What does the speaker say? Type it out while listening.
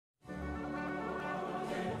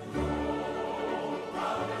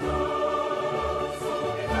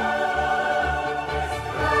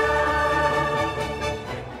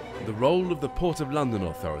role of the Port of London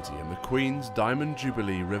Authority in the Queen's Diamond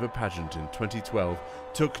Jubilee River Pageant in 2012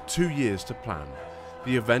 took 2 years to plan.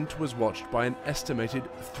 The event was watched by an estimated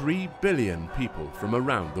 3 billion people from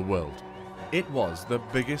around the world. It was the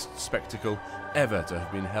biggest spectacle ever to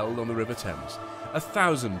have been held on the River Thames,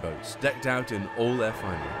 1,000 boats decked out in all their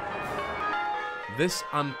finery. This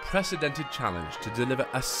unprecedented challenge to deliver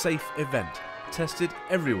a safe event tested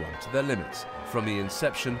everyone to their limits, from the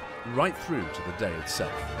inception right through to the day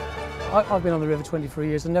itself. I've been on the river 23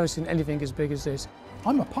 years and never seen anything as big as this.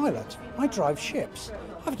 I'm a pilot. I drive ships.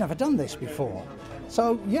 I've never done this before.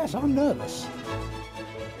 So, yes, I'm nervous.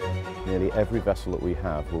 Nearly every vessel that we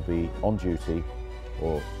have will be on duty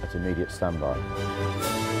or at immediate standby.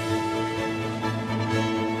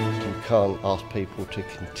 You can't ask people to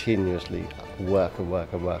continuously work and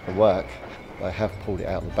work and work and work. They have pulled it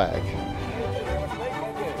out of the bag.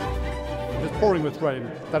 It's pouring with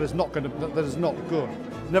rain. That is not good.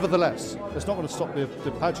 Nevertheless, it's not going to stop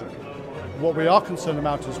the pageant. What we are concerned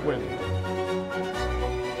about is wind.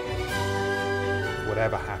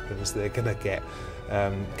 Whatever happens, they're going to get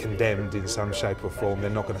condemned in some shape or form. They're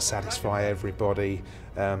not going to satisfy everybody,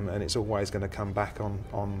 and it's always going to come back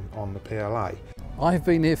on the PLA. I've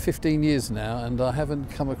been here 15 years now, and I haven't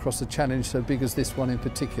come across a challenge so big as this one in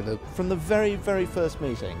particular. From the very, very first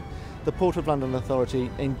meeting, the Port of London Authority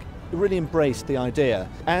really embraced the idea.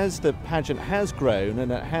 As the pageant has grown and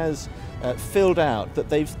it has filled out, that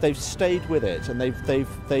they've stayed with it, and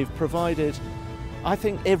they've provided, I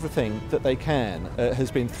think, everything that they can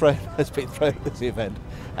has been thrown at this event,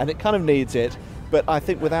 and it kind of needs it. But I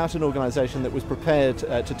think without an organisation that was prepared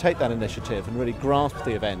to take that initiative and really grasp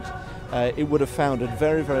the event, it would have foundered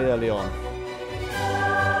very, very early on.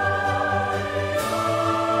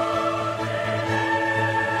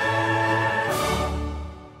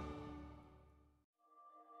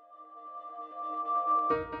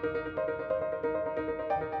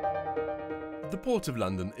 The Port of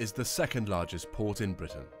London is the second largest port in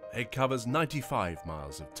Britain. It covers 95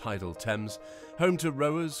 miles of tidal Thames, home to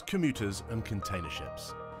rowers, commuters and container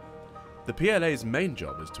ships. The PLA's main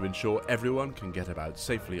job is to ensure everyone can get about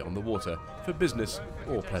safely on the water for business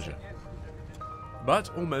or pleasure. But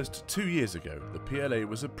almost 2 years ago, the PLA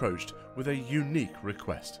was approached with a unique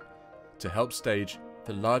request: to help stage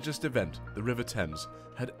the largest event the River Thames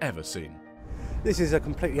had ever seen. This is a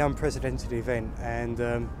completely unprecedented event, and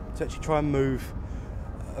to actually try and move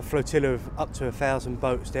a flotilla of up to 1,000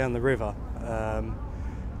 boats down the river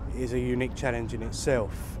is a unique challenge in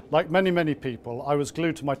itself. Like many people, I was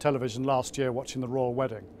glued to my television last year watching the royal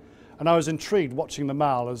wedding, and I was intrigued watching the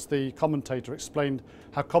Mall as the commentator explained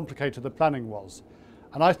how complicated the planning was.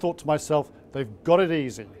 And I thought to myself, they've got it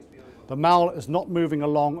easy. The Mall is not moving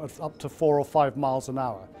along at up to 4 or 5 miles an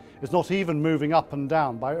hour. It's not even moving up and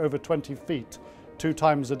down by over 20 feet 2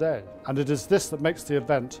 times a day. And it is this that makes the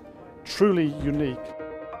event truly unique.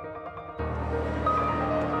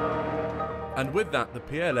 And with that, the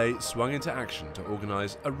PLA swung into action to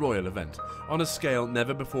organise a royal event on a scale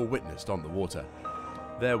never before witnessed on the water.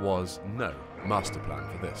 There was no master plan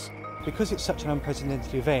for this. Because it's such an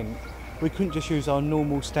unprecedented event, we couldn't just use our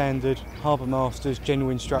normal standard Harbour Master's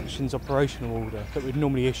General Instructions operational order that we'd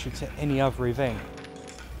normally issue to any other event.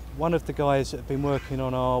 One of the guys that have been working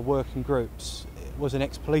on our working groups was an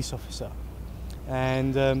ex-police officer,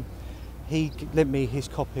 and he lent me his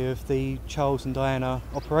copy of the Charles and Diana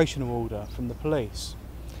operational order from the police,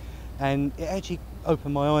 and it actually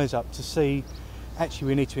opened my eyes up to see actually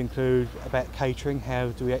we need to include about catering, how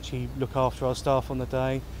do we actually look after our staff on the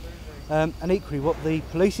day, and equally what the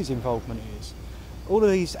police's involvement is. All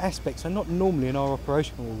of these aspects are not normally in our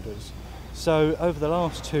operational orders. So over the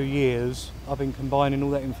last 2 years, I've been combining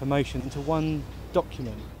all that information into one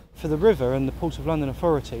document. For the river and the Port of London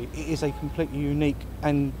Authority, it is a completely unique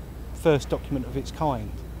and first document of its kind.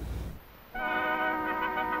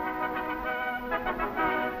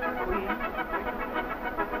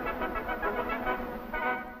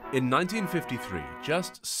 In 1953,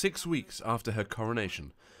 just 6 weeks after her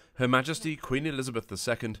coronation, Her Majesty Queen Elizabeth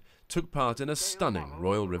II took part in a stunning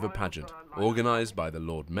Royal River Pageant. Organised by the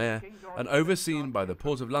Lord Mayor and overseen by the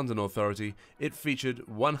Port of London Authority, it featured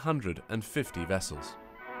 150 vessels.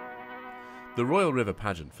 The Royal River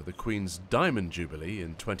Pageant for the Queen's Diamond Jubilee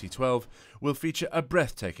in 2012 will feature a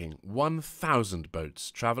breathtaking 1,000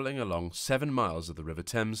 boats travelling along 7 miles of the River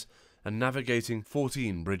Thames and navigating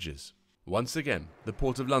 14 bridges. Once again, the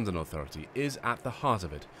Port of London Authority is at the heart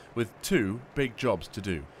of it, with 2 big jobs to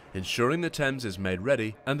do: ensuring the Thames is made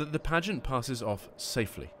ready and that the pageant passes off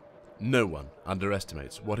safely. No one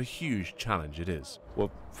underestimates what a huge challenge it is.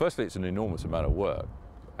 Well, firstly, it's an enormous amount of work,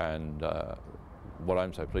 and what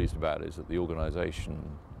I'm so pleased about is that the organisation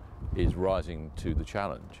is rising to the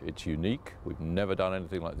challenge. It's unique. We've never done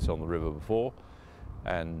anything like this on the river before,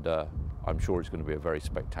 and I'm sure it's going to be a very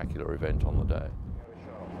spectacular event on the day.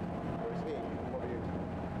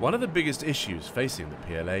 One of the biggest issues facing the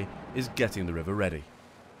PLA is getting the river ready.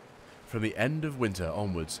 From the end of winter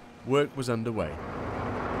onwards, work was underway.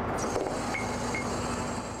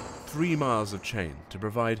 3 miles of chain to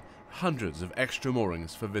provide hundreds of extra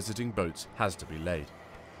moorings for visiting boats has to be laid.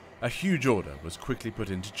 A huge order was quickly put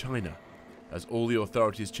into China, as all the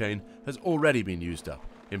authorities' chain has already been used up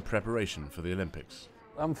in preparation for the Olympics.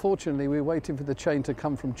 Unfortunately, we're waiting for the chain to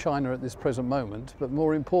come from China at this present moment, but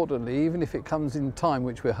more importantly, even if it comes in time,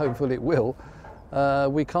 which we're hopeful it will,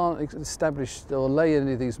 we can't establish or lay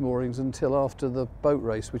any of these moorings until after the boat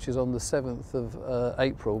race, which is on the 7th of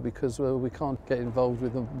April, because we can't get involved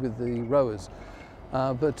with the rowers.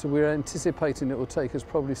 But we're anticipating it will take us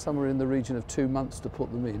probably somewhere in the region of 2 months to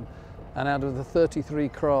put them in. And out of the 33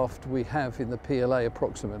 craft we have in the PLA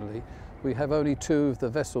approximately, we have only 2 of the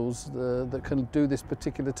vessels that can do this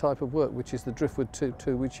particular type of work, which is the Driftwood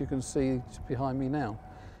 2, which you can see behind me now.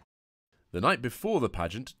 The night before the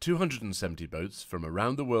pageant, 270 boats from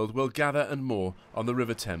around the world will gather and moor on the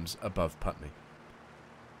River Thames above Putney.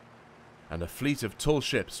 And a fleet of tall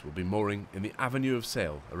ships will be mooring in the avenue of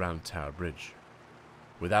sail around Tower Bridge.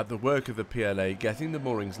 Without the work of the PLA getting the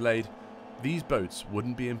moorings laid, these boats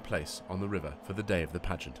wouldn't be in place on the river for the day of the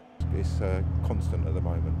pageant. It's constant at the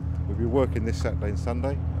moment. We'll be working this Saturday and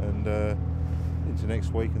Sunday and into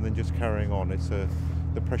next week, and then just carrying on. It's the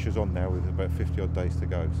pressure's on now with about 50 odd days to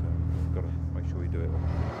go, so we've got to make sure we do it.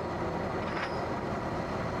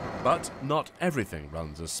 But not everything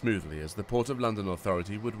runs as smoothly as the Port of London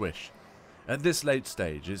Authority would wish. At this late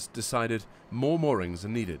stage, it's decided more moorings are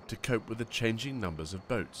needed to cope with the changing numbers of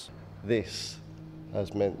boats. This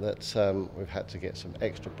has meant that we've had to get some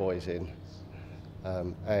extra buoys in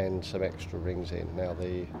and some extra rings in. Now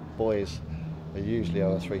the buoys are usually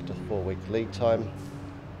on a 3 to 4 week lead time,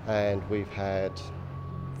 and we've had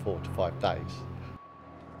 4 to 5 days.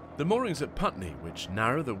 The moorings at Putney, which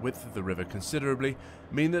narrow the width of the river considerably,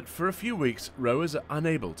 mean that for a few weeks rowers are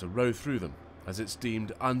unable to row through them, as it's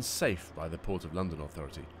deemed unsafe by the Port of London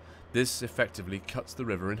Authority. This effectively cuts the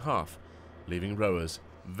river in half, leaving rowers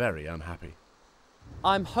very unhappy.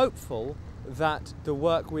 I'm hopeful that the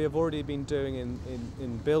work we have already been doing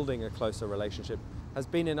in building a closer relationship has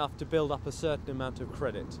been enough to build up a certain amount of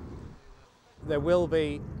credit. There will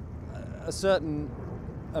be a certain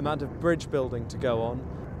amount of bridge building to go on.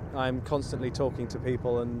 I'm constantly talking to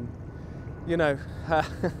people and, you know,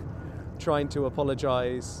 trying to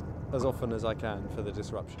apologise as often as I can for the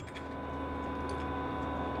disruption.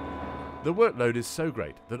 The workload is so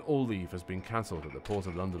great that all leave has been cancelled at the Port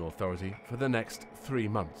of London Authority for the next 3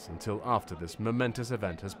 months, until after this momentous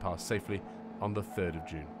event has passed safely on the 3rd of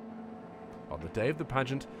June. On the day of the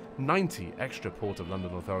pageant, 90 extra Port of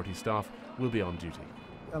London Authority staff will be on duty.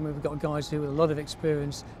 I mean, we've got guys here with a lot of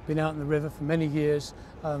experience, been out in the river for many years,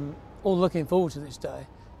 all looking forward to this day,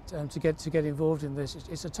 to get involved in this.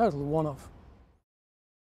 It's a total one-off.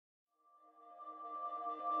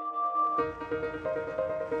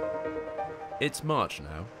 It's March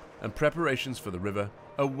now, and preparations for the river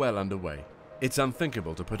are well underway. It's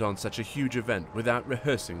unthinkable to put on such a huge event without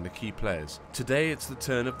rehearsing the key players. Today it's the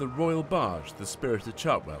turn of the Royal Barge, the Spirited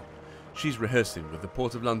Chartwell. She's rehearsing with the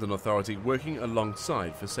Port of London Authority, working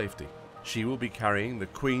alongside for safety. She will be carrying the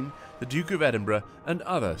Queen, the Duke of Edinburgh and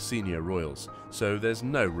other senior royals, so there's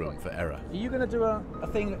no room for error. Are you going to do a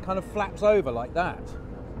thing that kind of flaps over like that?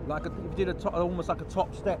 Like if you did almost like a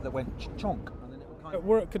top step that went chonk?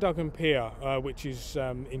 We're at Cadogan Pier, which is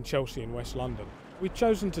in Chelsea in West London. We've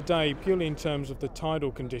chosen today purely in terms of the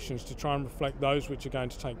tidal conditions to try and reflect those which are going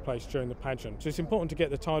to take place during the pageant. So it's important to get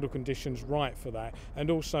the tidal conditions right for that, and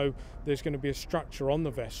also there's going to be a structure on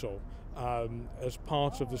the vessel as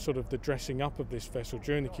part of the dressing up of this vessel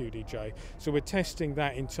during the QDJ. So we're testing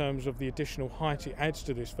that in terms of the additional height it adds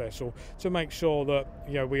to this vessel to make sure that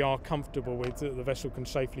we are comfortable with that the vessel can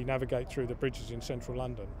safely navigate through the bridges in central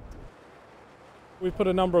London. We've put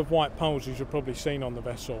a number of white poles, as you've probably seen on the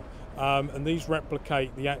vessel, and these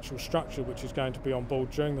replicate the actual structure which is going to be on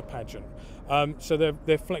board during the pageant. So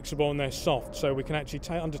they're flexible and they're soft, so we can actually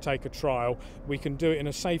undertake a trial. We can do it in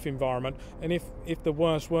a safe environment, and if the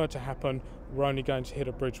worst were to happen, we're only going to hit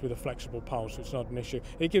a bridge with a flexible pole, so it's not an issue.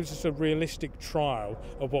 It gives us a realistic trial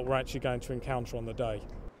of what we're actually going to encounter on the day.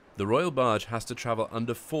 The Royal Barge has to travel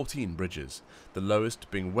under 14 bridges, the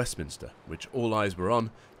lowest being Westminster, which all eyes were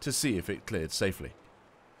on to see if it cleared safely.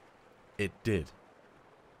 It did.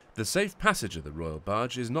 The safe passage of the Royal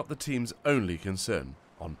Barge is not the team's only concern.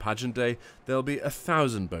 On Pageant Day, there'll be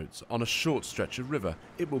 1,000 boats on a short stretch of river.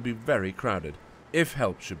 It will be very crowded. If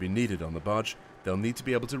help should be needed on the barge, they'll need to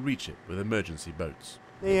be able to reach it with emergency boats.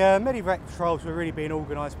 The Medivac patrols were really being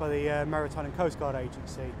organised by the Maritime and Coast Guard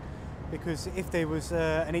Agency, because if there was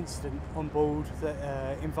an incident on board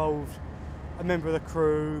that involved a member of the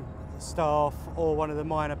crew, staff or one of the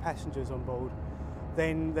minor passengers on board,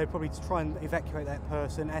 then they'd probably try and evacuate that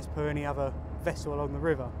person as per any other vessel along the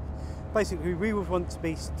river. Basically, we would want to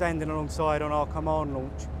be standing alongside on our command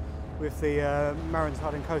launch with the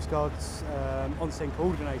Maritime and Coast Guard's on-scene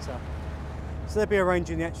coordinator. So they'd be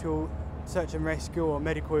arranging the actual search and rescue or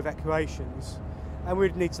medical evacuations, and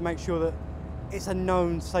we'd need to make sure that it's a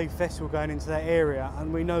known safe vessel going into that area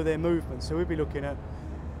and we know their movement. So we'd be looking at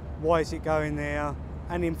why is it going there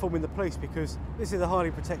and informing the police, because this is a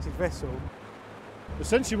highly protected vessel.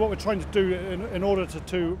 Essentially what we're trying to do in order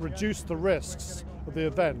to reduce the risks of the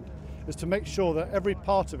event is to make sure that every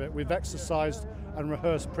part of it we've exercised and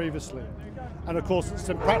rehearsed previously. And of course it's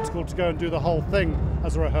impractical to go and do the whole thing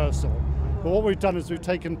as a rehearsal. But what we've done is we've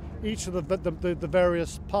taken each of the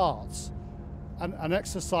various parts and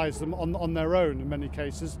exercised them on their own in many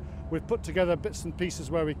cases. We've put together bits and pieces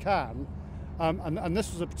where we can, and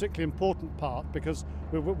this was a particularly important part because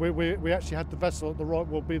we actually had the vessel,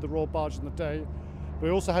 will be the Royal Barge in the day. We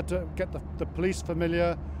also had to get the police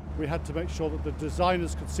familiar. We had to make sure that the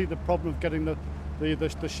designers could see the problem of getting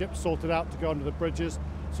the ship sorted out to go under the bridges.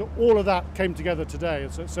 So all of that came together today.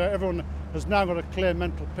 So everyone has now got a clear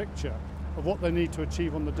mental picture of what they need to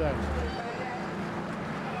achieve on the day.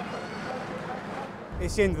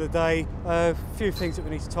 It's the end of the day, a few things that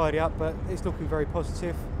we need to tidy up, but it's looking very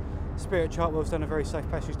positive. Spirit Chartwell's done a very safe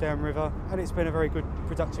passage downriver, and it's been a very good,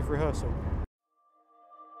 productive rehearsal.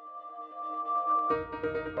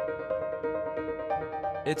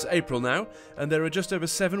 It's April now, and there are just over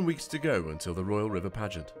 7 weeks to go until the Royal River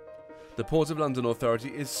Pageant. The Port of London Authority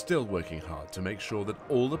is still working hard to make sure that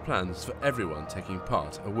all the plans for everyone taking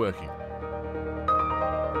part are working.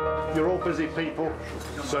 You're all busy people,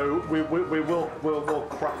 so we'll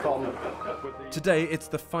crack on. Today it's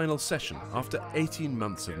the final session after 18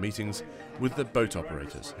 months of meetings with the boat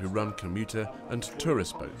operators who run commuter and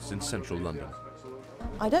tourist boats in central London.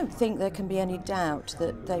 I don't think there can be any doubt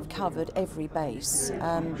that they've covered every base.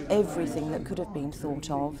 Everything that could have been thought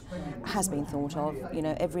of has been thought of. You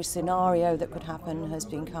know, every scenario that could happen has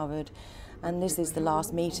been covered. And this is the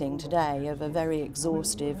last meeting today of a very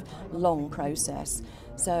exhaustive, long process.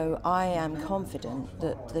 So I am confident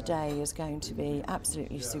that the day is going to be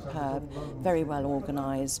absolutely superb, very well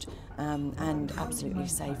organised, and absolutely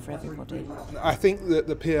safe for everybody. I think that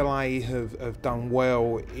the PLA have done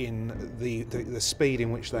well in the speed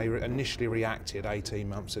in which they initially reacted 18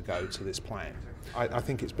 months ago to this plan. I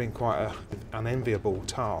think it's been quite an unenviable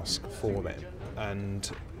task for them,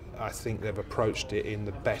 and I think they've approached it in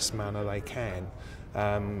the best manner they can.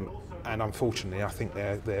 And unfortunately, I think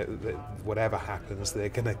they're whatever happens, they're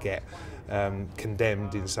going to get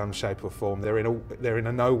condemned in some shape or form. They're in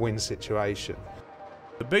a no-win situation.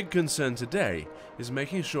 The big concern today is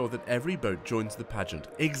making sure that every boat joins the pageant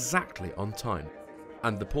exactly on time,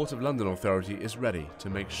 and the Port of London Authority is ready to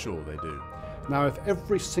make sure they do. Now, if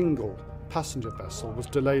every single passenger vessel was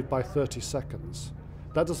delayed by 30 seconds,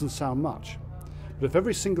 that doesn't sound much. But if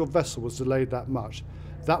every single vessel was delayed that much,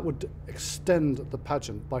 that would extend the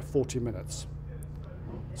pageant by 40 minutes.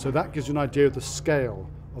 So that gives you an idea of the scale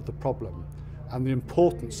of the problem and the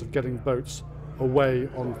importance of getting boats away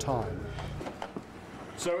on time.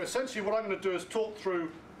 So essentially what I'm going to do is talk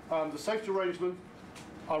through the safety arrangement,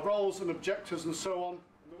 our roles and objectives and so on.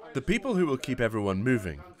 The people who will keep everyone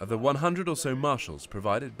moving are the 100 or so marshals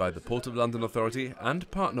provided by the Port of London Authority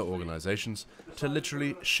and partner organisations to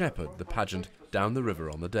literally shepherd the pageant down the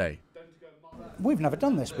river on the day. We've never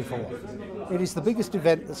done this before. It is the biggest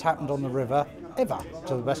event that's happened on the river ever,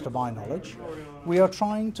 to the best of my knowledge. We are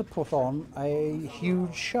trying to put on a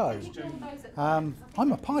huge show. I'm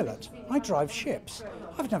a pilot. I drive ships.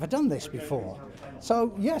 I've never done this before.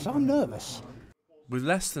 So, yes, I'm nervous. With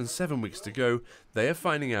less than 7 weeks to go, they are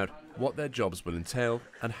finding out what their jobs will entail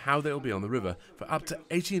and how they'll be on the river for up to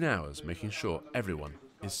 18 hours, making sure everyone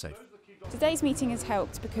is safe. Today's meeting has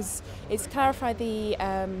helped because it's clarified the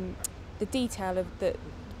detail that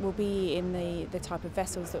will be in the type of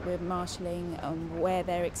vessels that we're marshalling, where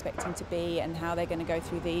they're expecting to be and how they're going to go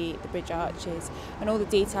through the bridge arches, and all the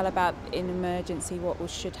detail about in emergency what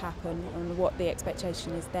should happen and what the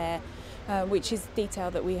expectation is there, which is detail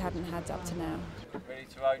that we hadn't had up to now. Ready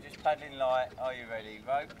to row, just paddling light. Are you ready?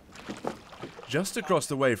 Row. Just across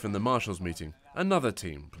the way from the Marshals meeting, another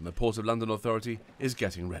team from the Port of London Authority is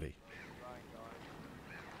getting ready.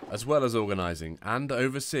 As well as organising and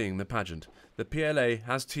overseeing the pageant, the PLA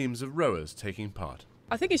has teams of rowers taking part.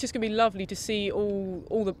 I think it's just going to be lovely to see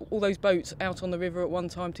all those boats out on the river at one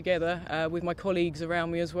time together with my colleagues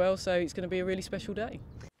around me as well, so it's going to be a really special day.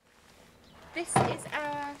 This is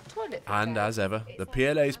our toilet. And as ever, the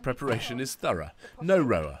PLA's preparation is thorough. No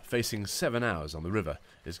rower facing 7 hours on the river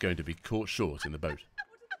is going to be caught short in the boat.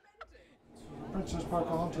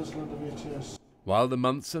 While the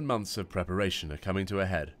months and months of preparation are coming to a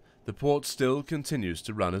head, the port still continues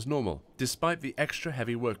to run as normal, despite the extra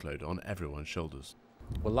heavy workload on everyone's shoulders.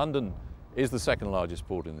 Well, London is the second largest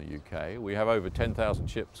port in the UK. We have over 10,000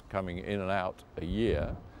 ships coming in and out a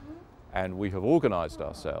year, and we have organised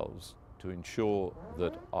ourselves to ensure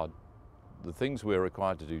that the things we're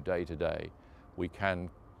required to do day to day, we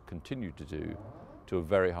can continue to do to a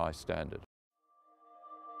very high standard.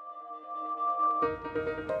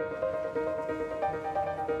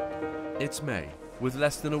 It's May. With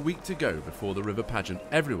less than a week to go before the river pageant,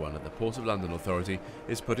 everyone at the Port of London Authority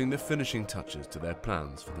is putting the finishing touches to their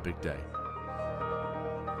plans for the big day.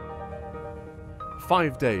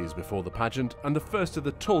 5 days before the pageant, and the first of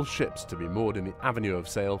the tall ships to be moored in the Avenue of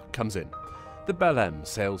Sail comes in. The Belle M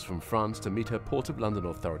sails from France to meet her Port of London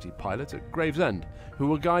Authority pilot at Gravesend, who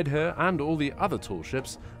will guide her and all the other tall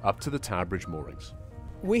ships up to the Tower Bridge moorings.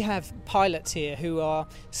 We have pilots here who are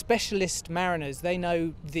specialist mariners. They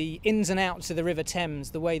know the ins and outs of the River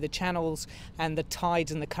Thames, the way the channels and the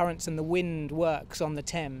tides and the currents and the wind works on the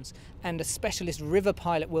Thames. And a specialist river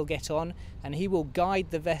pilot will get on and he will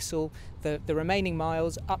guide the vessel the remaining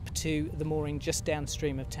miles up to the mooring just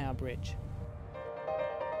downstream of Tower Bridge.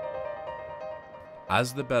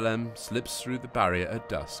 As the Belle M slips through the barrier at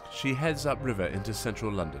dusk, she heads upriver into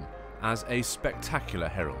central London as a spectacular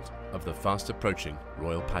herald of the fast approaching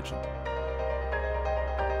royal pageant.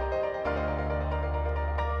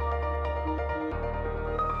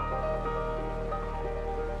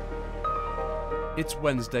 It's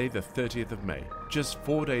Wednesday the 30th of May, just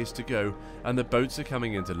 4 days to go, and the boats are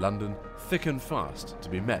coming into London thick and fast to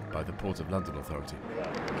be met by the Port of London Authority.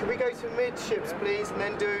 Can we go to midships please, and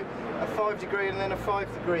then do a 5 degree and then a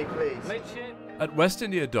 5 degree please? Midship. At West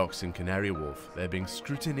India Docks in Canary Wharf, they're being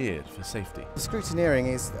scrutineered for safety. The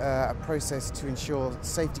scrutineering is a process to ensure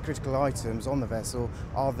safety critical items on the vessel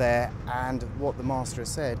are there and what the master has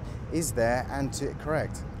said is there and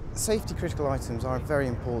correct. Safety critical items are very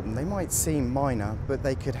important. They might seem minor, but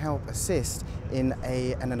they could help assist in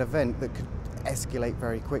an event that could escalate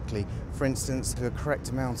very quickly. For instance, the correct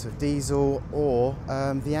amount of diesel or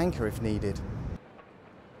the anchor if needed.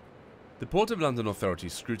 The Port of London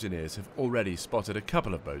Authority's scrutineers have already spotted a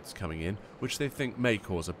couple of boats coming in which they think may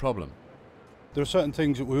cause a problem. There are certain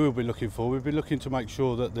things that we will be looking for. We'll be looking to make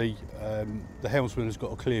sure that the helmsman has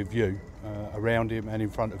got a clear view around him and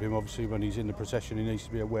in front of him. Obviously when he's in the procession he needs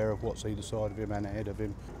to be aware of what's either side of him and ahead of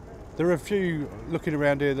him. There are a few looking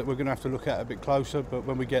around here that we're going to have to look at a bit closer, but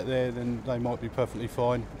when we get there then they might be perfectly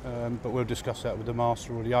fine, but we'll discuss that with the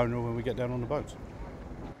master or the owner when we get down on the boats.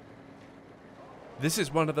 This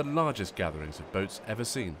is one of the largest gatherings of boats ever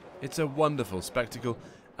seen. It's a wonderful spectacle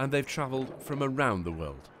and they've travelled from around the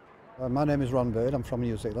world. My name is Ron Bird, I'm from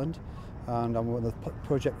New Zealand and I'm one of the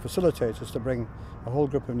project facilitators to bring a whole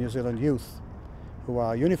group of New Zealand youth who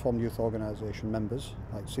are uniformed youth organisation members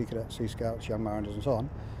like Sea Cadets, Sea Scouts, Young Mariners and so on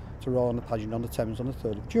to row on the pageant on the Thames on the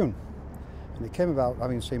 3rd of June. And it came about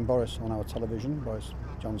having seen Boris on our television, Boris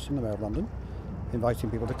Johnson, the Mayor of London,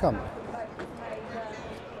 inviting people to come.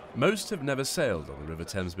 Most have never sailed on the River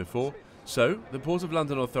Thames before, so the Port of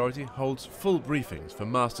London Authority holds full briefings for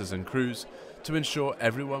masters and crews to ensure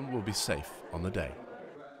everyone will be safe on the day.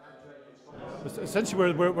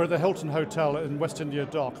 Essentially we're at the Hilton Hotel in West India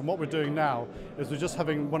Dock, and what we're doing now is we're just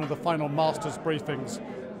having one of the final masters briefings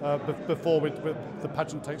before the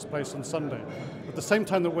pageant takes place on Sunday. At the same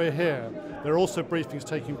time that we're here, there are also briefings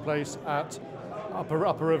taking place at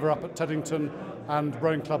Upper River, up at Teddington, and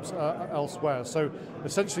rowing clubs elsewhere. So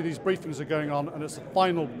essentially these briefings are going on and it's the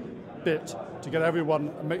final bit to get everyone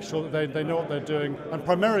and make sure that they know what they're doing and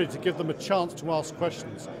primarily to give them a chance to ask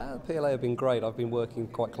questions. PLA have been great. I've been working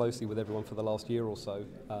quite closely with everyone for the last year or so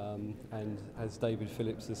and as David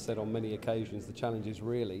Phillips has said on many occasions, the challenges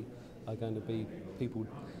really are going to be people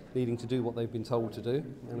needing to do what they've been told to do,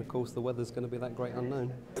 and of course the weather's going to be that great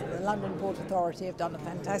unknown. The London Port Authority have done a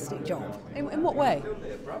fantastic job. In what way?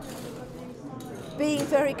 Being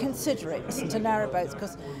very considerate to narrowboats,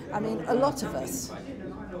 because I mean a lot of us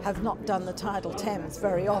have not done the tidal Thames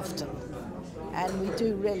very often, and we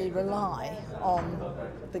do really rely on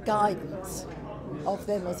the guidance of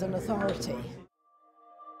them as an authority.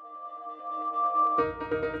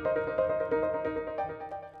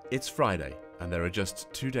 It's Friday, and there are just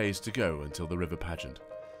 2 days to go until the river pageant.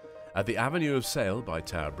 At the Avenue of Sail by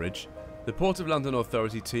Tower Bridge, the Port of London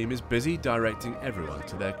Authority team is busy directing everyone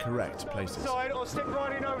to their correct places. Side or stick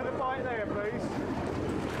right in over the bight there, please.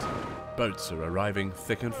 Boats are arriving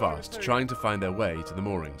thick and fast, trying to find their way to the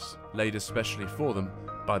moorings, laid especially for them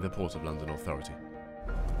by the Port of London Authority.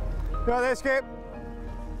 Right there, Skip.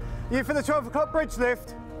 You for the 12 o'clock bridge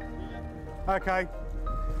lift? Okay.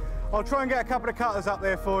 I'll try and get a couple of cutters up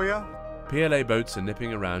there for you. PLA boats are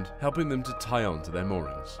nipping around, helping them to tie on to their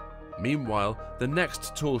moorings. Meanwhile, the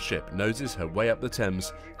next tall ship noses her way up the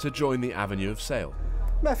Thames to join the Avenue of Sail.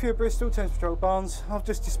 Matthew at Bristol, Thames Patrol Barnes. I've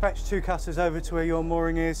just dispatched 2 cutters over to where your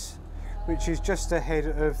mooring is, which is just ahead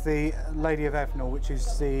of the Lady of Avenel, which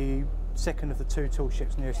is the second of the 2 tall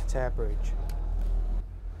ships nearest the Tower Bridge.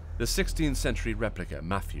 The 16th century replica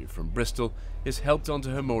Matthew from Bristol is helped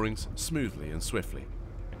onto her moorings smoothly and swiftly.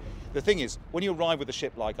 The thing is, when you arrive with a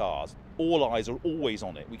ship like ours, all eyes are always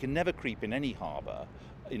on it. We can never creep in any harbour,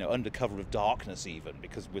 you know, under cover of darkness even,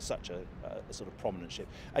 because we're such a sort of prominent ship.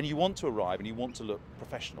 And you want to arrive and you want to look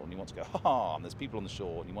professional and you want to go, ha-ha, and there's people on the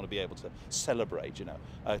shore, and you want to be able to celebrate, you know,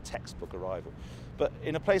 a textbook arrival. But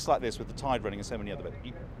in a place like this with the tide running and so many other bits,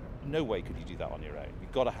 no way could you do that on your own.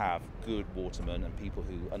 You've got to have good watermen and people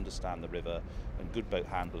who understand the river and good boat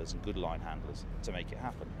handlers and good line handlers to make it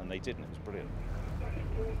happen. And they did, and it was brilliant.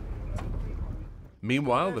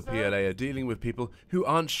 Meanwhile, the PLA are dealing with people who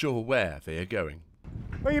aren't sure where they are going.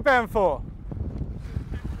 Where are you bound for?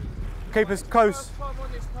 Keep us close. I'm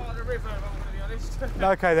on this part of the river, if I'm going to be honest.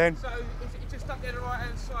 Okay then. So if you just up there the right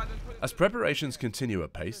hand side and put it... As preparations continue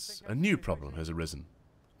apace, a new problem has arisen: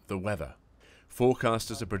 the weather.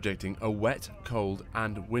 Forecasters are predicting a wet, cold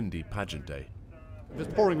and windy pageant day. If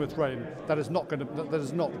it's pouring with rain, that is not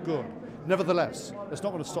good. Nevertheless, it's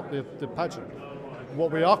not going to stop the pageant.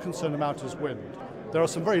 What we are concerned about is wind. There are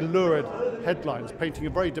some very lurid headlines painting a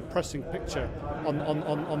very depressing picture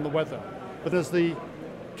on the weather. But there's the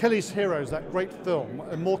Kelly's Heroes, that great film,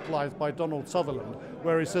 immortalised by Donald Sutherland,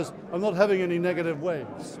 where he says, "I'm not having any negative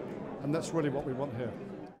waves." And that's really what we want here.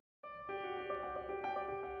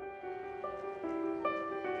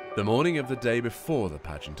 The morning of the day before the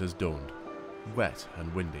pageant has dawned, wet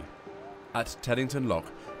and windy. At Teddington Lock,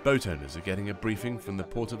 boat owners are getting a briefing from the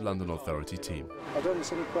Port of London Authority team. I don't know if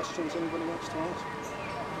there's any questions anybody wants to ask.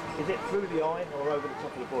 Is it through the eye or over the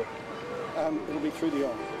top of the buoy? It'll be through the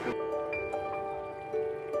eye.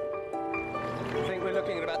 I think we're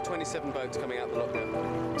looking at about 27 boats coming out the lock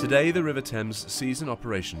now. Today, the River Thames sees an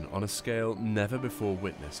operation on a scale never before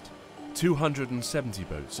witnessed. 270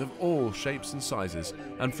 boats of all shapes and sizes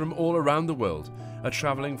and from all around the world are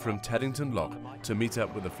travelling from Teddington Lock to meet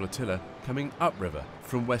up with a flotilla coming upriver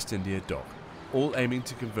from West India Dock, all aiming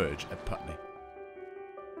to converge at Putney.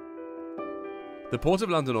 The Port of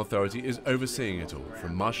London Authority is overseeing it all,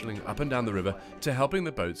 from marshalling up and down the river to helping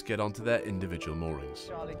the boats get onto their individual moorings.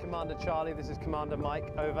 Charlie, Commander Charlie, this is Commander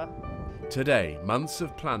Mike, over. Today, months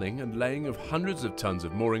of planning and laying of hundreds of tons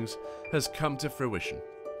of moorings has come to fruition.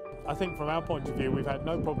 I think from our point of view we've had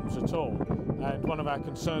no problems at all, and one of our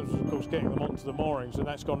concerns was of course getting them onto the moorings, and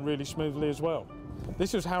that's gone really smoothly as well.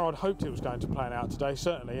 This is how I'd hoped it was going to plan out today,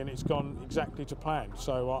 certainly, and it's gone exactly to plan,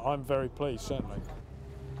 so I'm very pleased, certainly.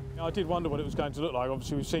 I did wonder what it was going to look like.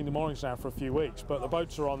 Obviously we've seen the moorings now for a few weeks, but the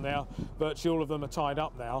boats are on now, virtually all of them are tied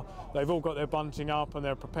up now. They've all got their bunting up and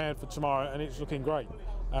they're prepared for tomorrow, and it's looking great.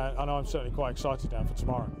 And I'm certainly quite excited now for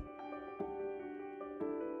tomorrow.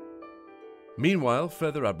 Meanwhile,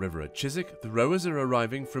 further upriver at Chiswick, the rowers are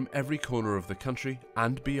arriving from every corner of the country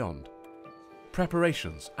and beyond.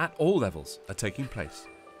 Preparations at all levels are taking place.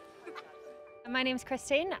 My name's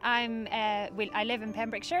Christine. I live in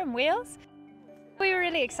Pembrokeshire in Wales. We were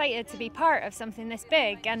really excited to be part of something this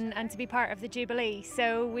big and to be part of the Jubilee,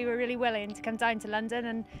 so we were really willing to come down to London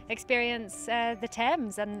and experience the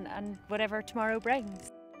Thames and whatever tomorrow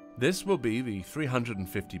brings. This will be the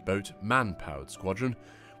 350-boat man-powered squadron,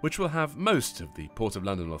 which will have most of the Port of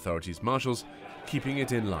London Authority's marshals keeping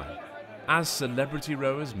it in line. As celebrity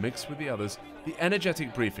rowers mix with the others, the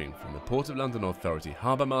energetic briefing from the Port of London Authority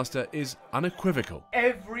Harbour Master is unequivocal.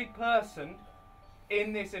 Every person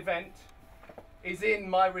in this event is in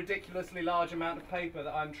my ridiculously large amount of paper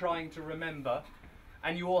that I'm trying to remember,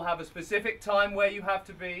 and you all have a specific time where you have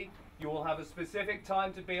to be, you all have a specific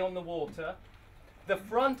time to be on the water. The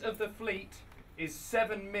front of the fleet is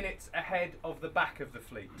 7 minutes ahead of the back of the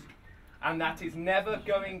fleet, and that is never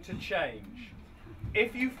going to change.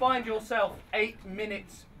 If you find yourself 8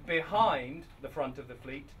 minutes behind the front of the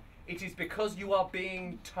fleet, it is because you are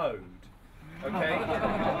being towed, okay?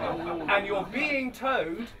 And you're being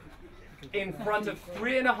towed in front of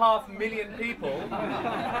 3.5 million people.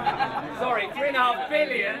 Sorry, 3.5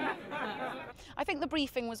 billion. I think the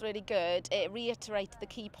briefing was really good. It reiterated the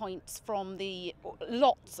key points from the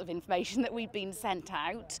lots of information that we'd been sent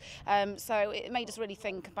out. So it made us really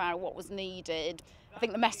think about what was needed. I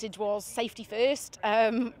think the message was safety first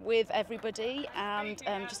with everybody, and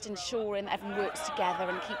just ensuring that everyone works together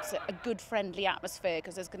and keeps a good, friendly atmosphere,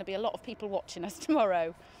 because there's going to be a lot of people watching us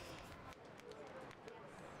tomorrow.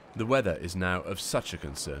 The weather is now of such a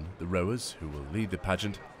concern, the rowers, who will lead the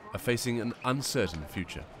pageant, are facing an uncertain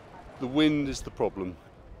future. The wind is the problem.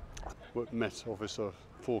 Met Office are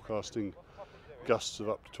forecasting gusts of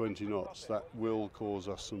up to 20 knots. That will cause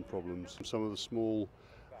us some problems. Some of the small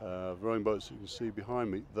rowing boats that you can see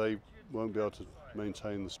behind me, they won't be able to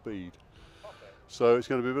maintain the speed. So it's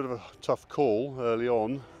going to be a bit of a tough call early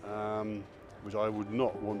on, which I would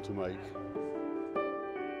not want to make.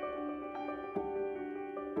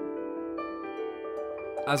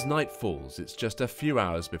 As night falls, it's just a few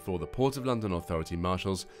hours before the Port of London Authority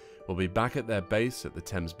marshals will be back at their base at the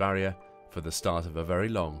Thames Barrier for the start of a very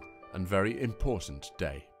long and very important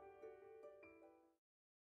day.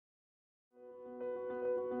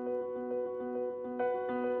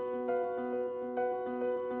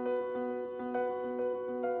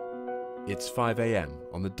 It's 5 a.m.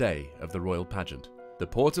 on the day of the Royal Pageant. The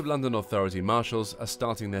Port of London Authority marshals are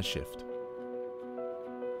starting their shift.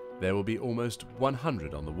 There will be almost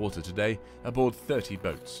 100 on the water today, aboard 30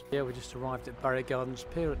 boats. Yeah, we just arrived at Barry Gardens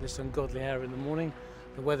Pier at this ungodly hour in the morning.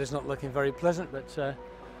 The weather's not looking very pleasant, but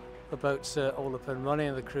the boat's all up and running,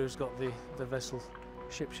 and the crew's got the vessel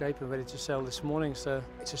ship shape and ready to sail this morning, so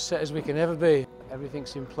it's as set as we can ever be.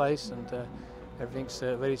 Everything's in place and everything's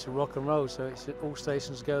ready to rock and roll, so it's all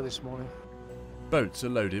stations go this morning. Boats are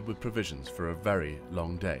loaded with provisions for a very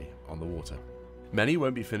long day on the water. Many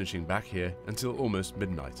won't be finishing back here until almost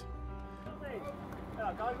midnight.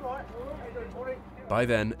 By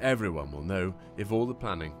then, everyone will know if all the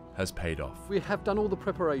planning has paid off. We have done all the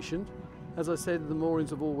preparation. As I said, the moorings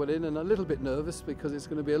have all went in, and a little bit nervous because it's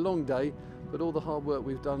going to be a long day, but all the hard work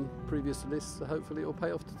we've done previous to this, so hopefully it will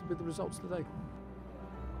pay off with the results today.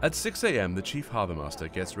 At 6 a.m, the Chief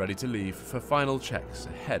Harbourmaster gets ready to leave for final checks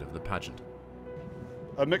ahead of the pageant.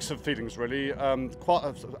 A mix of feelings, really.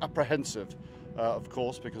 Quite apprehensive, of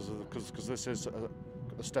course, because this is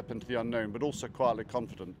a step into the unknown, but also quietly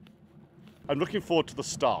confident. I'm looking forward to the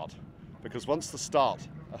start, because once the start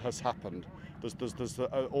has happened,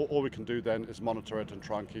 all we can do then is monitor it and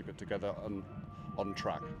try and keep it together and on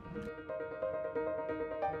track.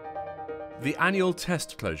 The annual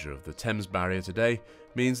test closure of the Thames Barrier today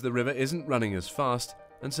means the river isn't running as fast,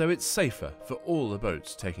 and so it's safer for all the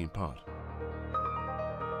boats taking part.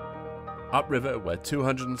 Upriver, where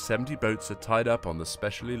 270 boats are tied up on the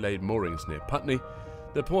specially laid moorings near Putney,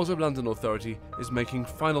 the Port of London Authority is making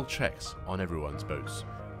final checks on everyone's boats.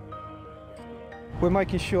 We're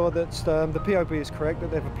making sure that the POB is correct,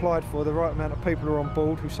 that they've applied for the right amount of people who are on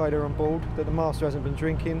board, who say they're on board, that the master hasn't been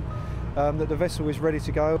drinking, that the vessel is ready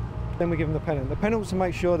to go. Then we give them the pennant. The pennant's to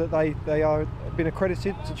make sure that they are been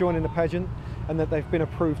accredited to join in the pageant and that they've been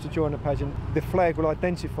approved to join the pageant. The flag will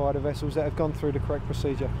identify the vessels that have gone through the correct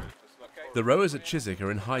procedure. The rowers at Chiswick are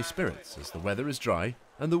in high spirits as the weather is dry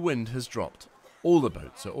and the wind has dropped. All the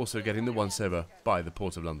boats are also getting the once-over by the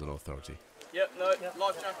Port of London Authority. Yep, no,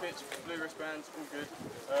 life jackets, blue wristbands, all good.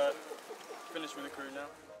 Finished with the crew now.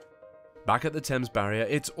 Back at the Thames Barrier,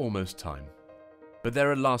 it's almost time. But there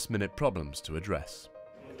are last-minute problems to address.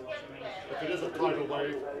 If it is a tidal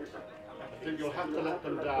wave, I think you'll have to let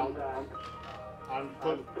them down and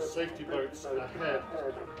put safety boats ahead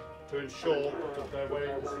to ensure that their way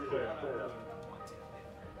is clear.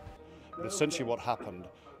 But essentially what happened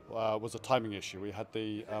was a timing issue. We had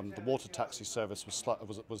the water taxi service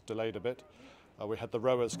was delayed a bit. We had the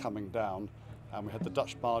rowers coming down, and we had the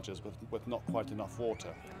Dutch barges with not quite enough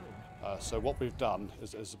water. So what we've done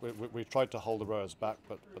is we tried to hold the rowers back,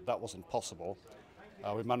 but that wasn't possible.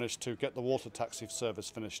 We managed to get the water taxi service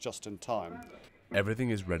finished just in time. Everything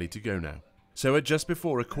is ready to go now. So at just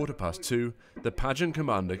before 2:15, the pageant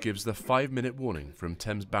commander gives the 5-minute warning from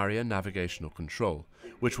Thames Barrier Navigational Control,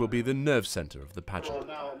 which will be the nerve centre of the pageant.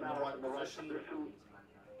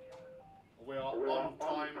 We are on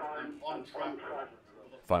time and on track.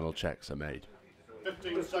 Final checks are made.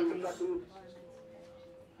 15 seconds.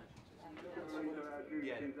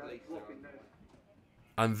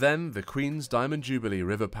 And then the Queen's Diamond Jubilee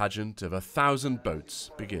River Pageant of 1,000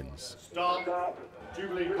 boats begins. Start.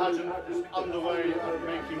 Jubilee pageant is underway and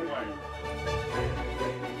making way.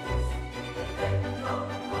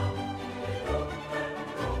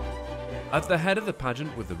 At the head of the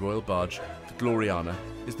pageant with the royal barge, the Gloriana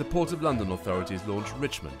is the Port of London Authority's launch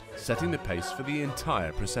Richmond, setting the pace for the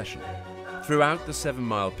entire procession. Throughout the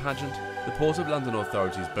 7-mile pageant, the Port of London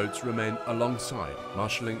Authority's boats remain alongside,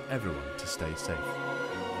 marshalling everyone to stay safe.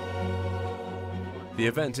 The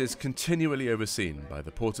event is continually overseen by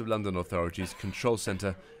the Port of London Authority's control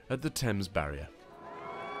centre at the Thames Barrier.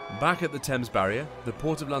 Back at the Thames Barrier, the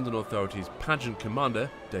Port of London Authority's pageant commander,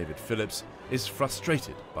 David Phillips, is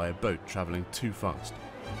frustrated by a boat travelling too fast.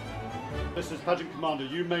 This is Pageant Commander.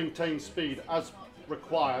 You maintain speed as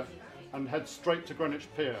required and head straight to Greenwich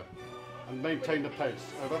Pier and maintain the pace.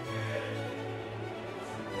 Over.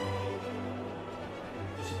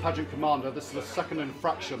 This is Pageant Commander. This is the second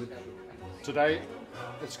infraction today.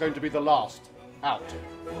 It's going to be the last. Out.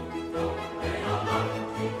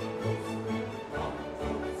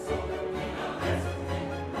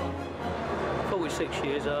 ...6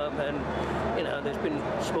 years up, and you know there's been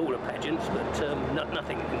smaller pageants, but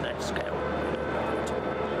nothing in that scale. And,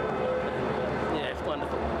 yeah, it's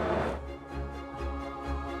wonderful.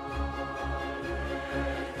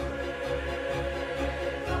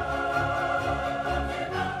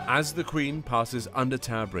 As the Queen passes under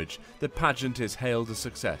Tower Bridge, the pageant is hailed a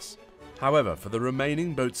success. However, for the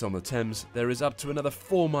remaining boats on the Thames, there is up to another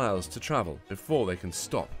 4 miles to travel before they can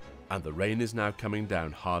stop, and the rain is now coming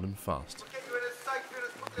down hard and fast.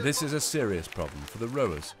 This is a serious problem for the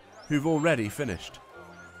rowers, who've already finished.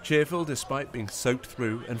 Cheerful despite being soaked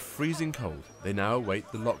through and freezing cold, they now await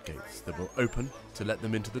the lock gates that will open to let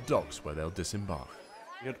them into the docks where they'll disembark.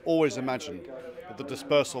 We had always imagined that the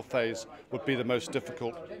dispersal phase would be the most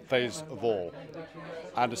difficult phase of all.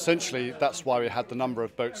 And essentially that's why we had the number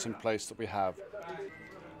of boats in place that we have.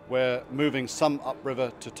 We're moving some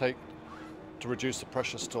upriver to reduce the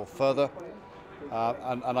pressure still further.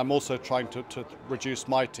 And I'm also trying to reduce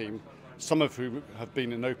my team, some of whom have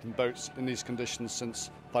been in open boats in these conditions since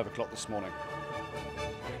 5 o'clock this morning.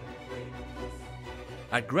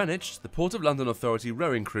 At Greenwich, the Port of London Authority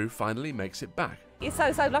rowing crew finally makes it back. It's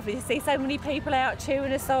so lovely to see so many people out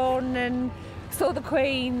cheering us on, and saw the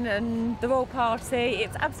Queen and the Royal Party.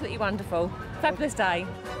 It's absolutely wonderful. Fabulous day.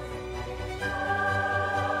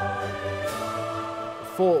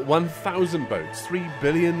 For 1,000 boats, 3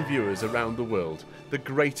 billion viewers around the world, the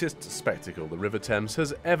greatest spectacle the River Thames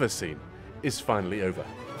has ever seen is finally over.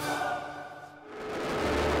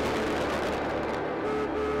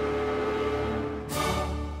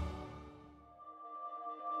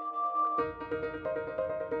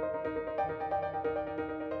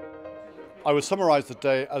 I would summarise the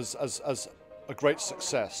day as a great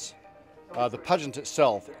success. The pageant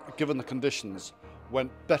itself, given the conditions,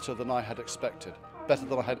 went better than I had expected. Better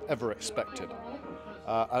than I had ever expected.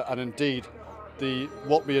 And indeed,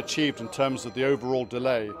 what we achieved in terms of the overall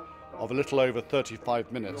delay of a little over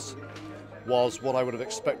 35 minutes was what I would have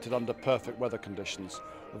expected under perfect weather conditions.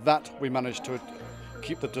 That we managed to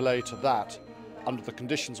keep the delay to that under the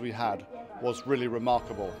conditions we had was really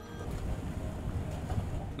remarkable.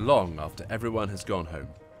 Long after everyone has gone home,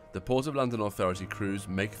 the Port of London Authority crews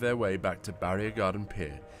make their way back to Barrier Garden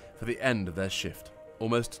Pier for the end of their shift,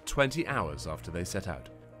 almost 20 hours after they set out.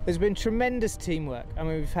 There's been tremendous teamwork. I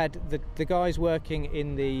mean, we've had the guys working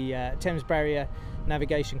in the Thames Barrier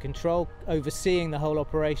Navigation Control, overseeing the whole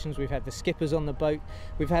operations. We've had the skippers on the boat.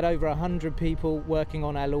 We've had over 100 people working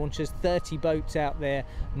on our launches, 30 boats out there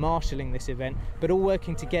marshalling this event, but all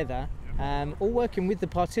working together, all working with the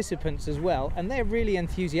participants as well. And they're really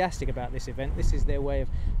enthusiastic about this event. This is their way of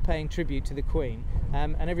paying tribute to the Queen,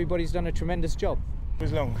 and everybody's done a tremendous job. It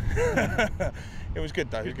was long. It was good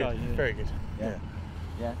though. It was good. Yeah. Very good. Yeah.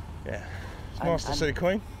 Yeah. Yeah. It's nice to see the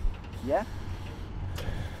Queen. Yeah.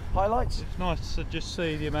 Highlights? It's nice to just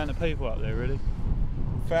see the amount of people up there, really.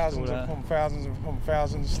 Thousands upon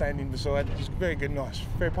thousands standing beside. It's very good, nice,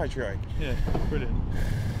 very patriotic. Yeah, brilliant.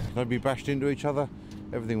 Nobody bashed into each other.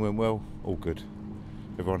 Everything went well. All good.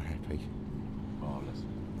 Everyone happy. Marvellous.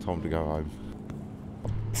 Time to go home.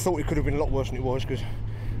 I thought it could have been a lot worse than it was because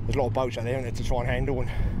there's a lot of boats out there to try and handle, and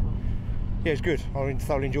yeah, it's good. I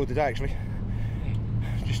thoroughly enjoyed the day actually.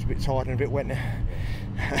 Just a bit tired and a bit wet now.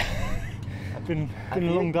 Been a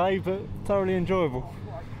long day, but thoroughly enjoyable.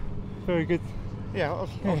 Very good. Yeah,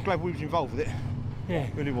 I was glad we was involved with it. Yeah,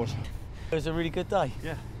 it really was. It was a really good day.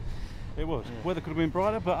 Yeah, it was. Yeah. Weather could have been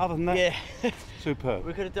brighter, but other than that, yeah, superb.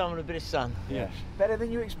 We could have done with a bit of sun. Yeah. Better than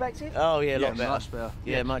you expected? Oh yeah, a lot better. Much better.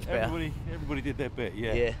 Yeah, much better. Everybody did their bit.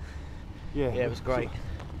 Yeah. Yeah. Yeah. Yeah, it was great. So,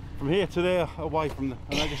 from here to there, away from Her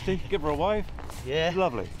Majesty, give her a wave. Yeah. It's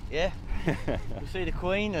lovely. Yeah. We see the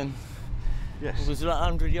Queen, and yes, it was like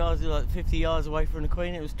 100 yards, like 50 yards away from the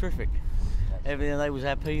Queen. It was terrific. Everything, they was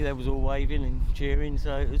happy. They was all waving and cheering,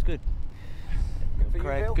 so it was good.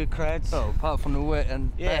 Good crowds. Oh, apart from the wet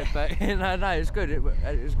and bad back. No, it's good. It was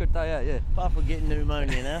a good day out, yeah. Apart from getting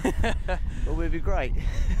pneumonia now, but we'll be great.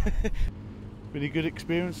 Really good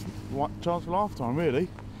experience, chance of a lifetime, really.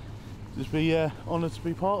 Just be honoured to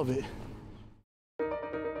be part of it.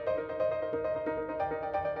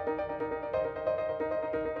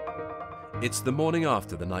 It's the morning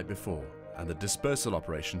after the night before, and the dispersal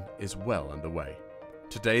operation is well underway.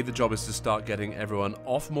 Today the job is to start getting everyone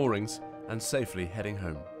off moorings and safely heading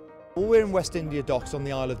home. Well, we're in West India Docks on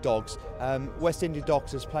the Isle of Dogs. West India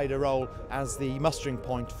Docks has played a role as the mustering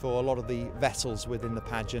point for a lot of the vessels within the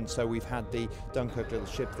pageant. So we've had the Dunkirk little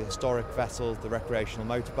ship, the historic vessels, the recreational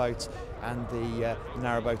motorboats, and the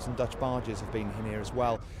narrowboats and Dutch barges have been in here as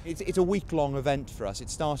well. It's a week-long event for us. It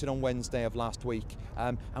started on Wednesday of last week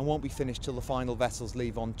and won't be finished till the final vessels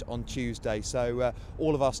leave on Tuesday. So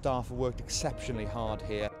all of our staff have worked exceptionally hard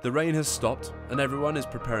here. The rain has stopped and everyone is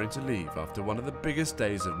preparing to leave after one of the biggest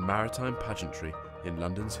days of maritime pageantry in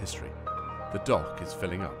London's history. The dock is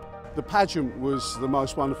filling up. The pageant was the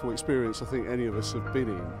most wonderful experience I think any of us have been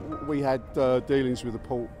in. We had dealings with the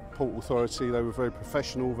Port Authority. They were very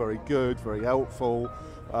professional, very good, very helpful.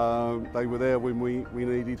 They were there when we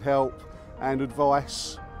needed help and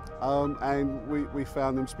advice, and we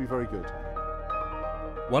found them to be very good.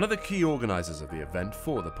 One of the key organisers of the event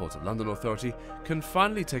for the Port of London Authority can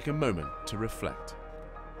finally take a moment to reflect.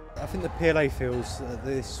 I think the PLA feels that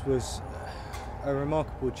this was a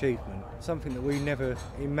remarkable achievement, something that we never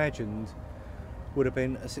imagined would have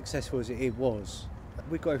been as successful as it was.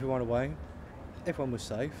 We got everyone away, everyone was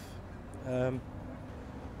safe, and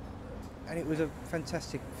it was a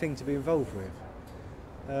fantastic thing to be involved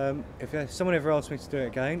with. If someone ever asked me to do it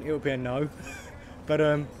again, it would be a no, but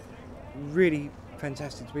really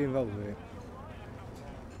fantastic to be involved with it.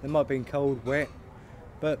 It might have been cold, wet,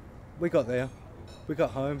 but we got there, we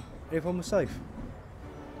got home, everyone was safe.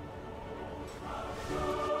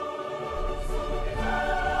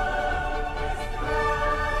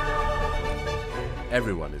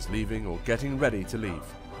 Everyone is leaving or getting ready to leave,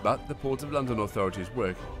 but the Port of London Authority's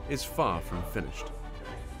work is far from finished.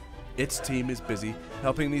 Its team is busy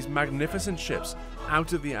helping these magnificent ships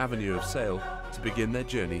out of the avenue of sail to begin their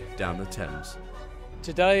journey down the Thames.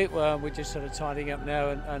 Today we're just sort of tidying up now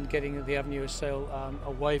and getting the avenue of sail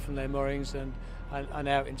away from their moorings and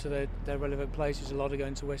out into their relevant places. A lot are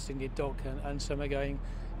going to West India Dock and some are going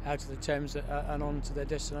out to the Thames and on to their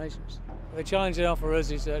destinations. The challenge now for us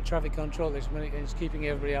is traffic control this minute. It's keeping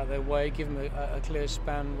everybody out of their way, give them a clear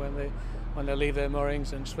span when they leave their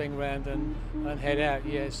moorings and swing round and head out.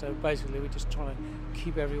 Yeah, so basically we're just trying to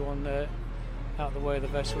keep everyone out of the way of the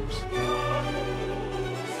vessels.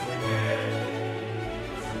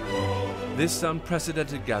 This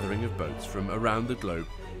unprecedented gathering of boats from around the globe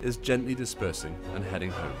is gently dispersing and heading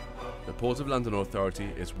home. The Port of London Authority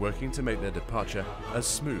is working to make their departure as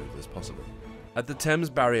smooth as possible. At the Thames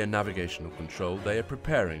Barrier Navigational Control, they are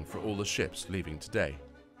preparing for all the ships leaving today.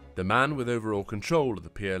 The man with overall control of the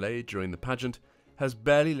PLA during the pageant has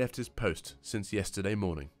barely left his post since yesterday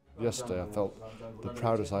morning. Yesterday I felt the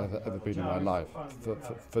proudest I've ever been in my life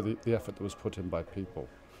for the effort that was put in by people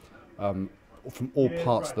from all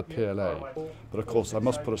parts of the PLA. But of course I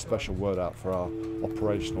must put a special word out for our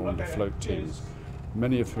operational and afloat teams,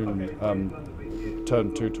 many of whom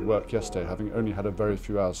turned to work yesterday having only had a very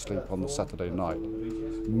few hours sleep on the Saturday night.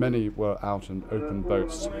 Many were out in open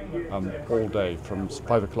boats all day from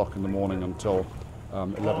 5 o'clock in the morning until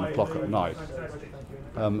 11 o'clock at night.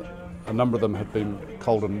 A number of them had been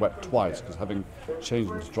cold and wet twice because having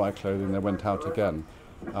changed into dry clothing they went out again.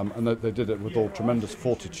 And they did it with all tremendous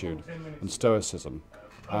fortitude and stoicism.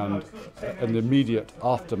 And in the immediate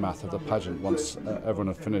aftermath of the pageant, once everyone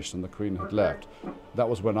had finished and the Queen had left, that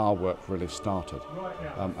was when our work really started.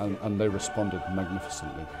 And they responded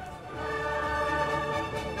magnificently.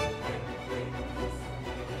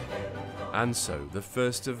 And so, the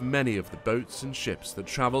first of many of the boats and ships that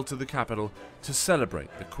travel to the capital to celebrate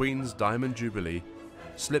the Queen's Diamond Jubilee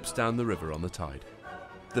slips down the river on the tide.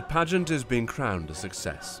 The pageant is being crowned a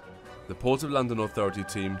success. The Port of London Authority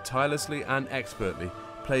team tirelessly and expertly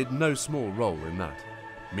played no small role in that.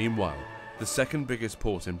 Meanwhile, the second biggest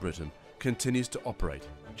port in Britain continues to operate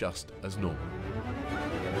just as normal.